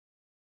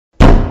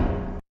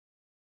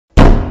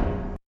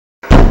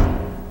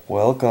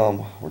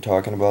Welcome. We're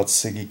talking about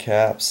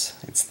CAPS.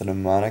 It's the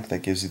mnemonic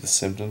that gives you the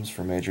symptoms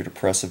for major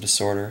depressive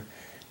disorder.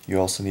 You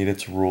also need it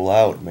to rule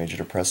out major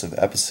depressive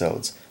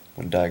episodes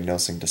when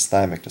diagnosing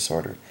dysthymic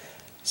disorder.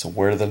 So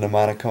where did the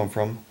mnemonic come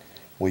from?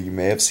 Well, you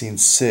may have seen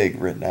SIG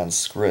written on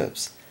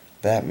scripts.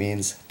 That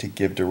means to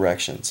give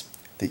directions.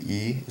 The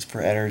E is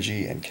for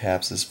energy and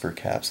CAPS is for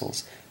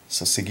capsules.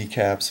 So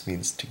CAPS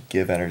means to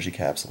give energy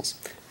capsules.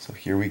 So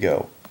here we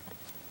go.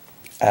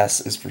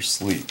 S is for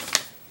sleep.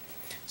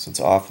 So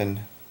it's often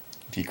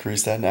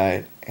decreased at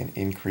night and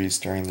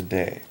increased during the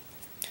day.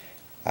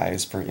 I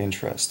is for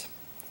interest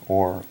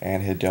or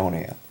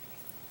anhedonia.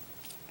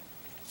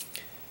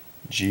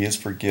 G is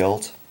for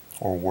guilt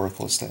or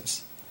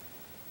worthlessness.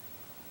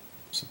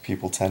 So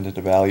people tend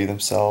to devalue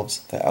themselves.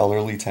 The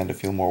elderly tend to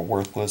feel more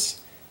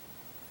worthless.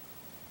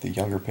 The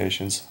younger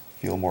patients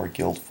feel more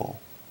guiltful.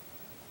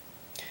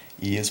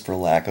 E is for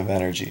lack of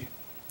energy,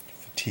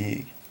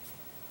 fatigue.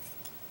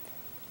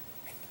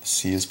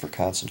 C is for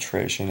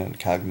concentration and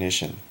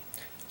cognition.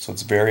 So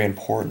it's very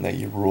important that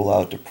you rule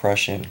out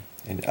depression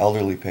in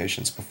elderly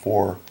patients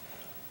before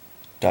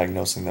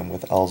diagnosing them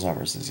with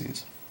Alzheimer's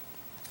disease.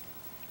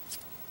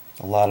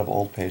 A lot of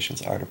old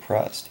patients are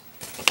depressed.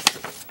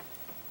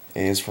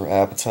 A is for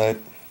appetite.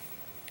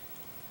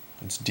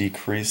 It's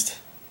decreased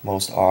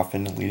most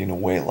often, leading to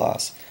weight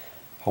loss.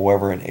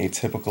 However, in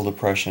atypical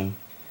depression,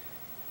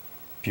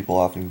 people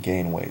often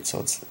gain weight, so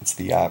it's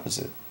the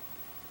opposite.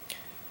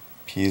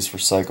 P is for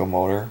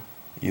psychomotor,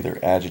 either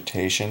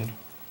agitation,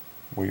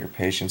 where your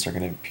patients are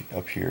going to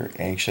appear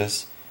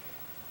anxious,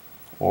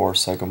 or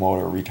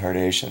psychomotor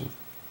retardation,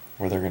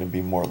 where they're going to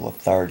be more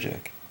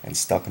lethargic and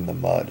stuck in the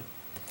mud.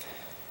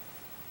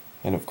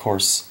 And of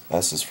course,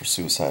 S is for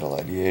suicidal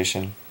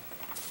ideation.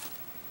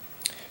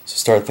 So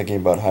start thinking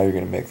about how you're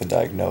going to make the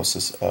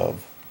diagnosis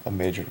of a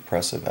major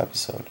depressive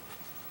episode.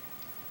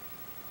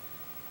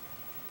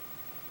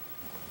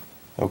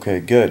 Okay,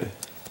 good.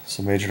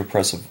 So major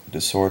depressive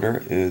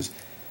disorder is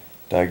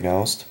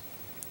diagnosed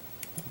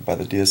by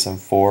the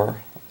DSM-4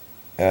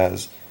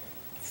 as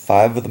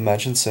 5 of the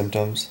mentioned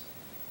symptoms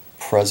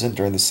present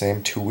during the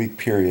same 2-week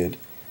period,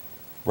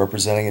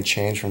 representing a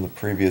change from the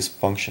previous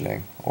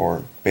functioning,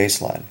 or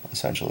baseline,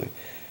 essentially.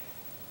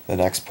 The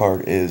next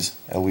part is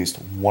at least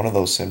one of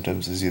those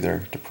symptoms is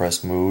either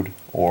depressed mood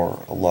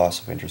or a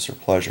loss of interest or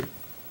pleasure.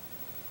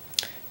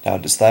 Now,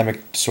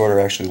 dysthymic disorder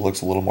actually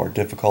looks a little more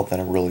difficult than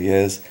it really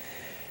is.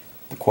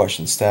 The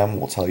question stem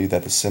will tell you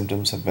that the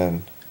symptoms have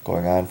been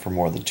going on for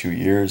more than 2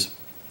 years,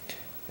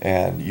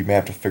 and you may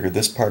have to figure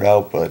this part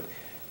out, but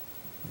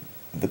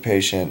the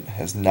patient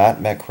has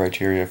not met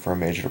criteria for a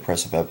major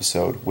depressive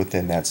episode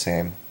within that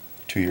same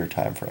 2-year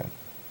time frame,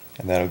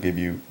 and that'll give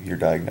you your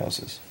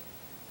diagnosis.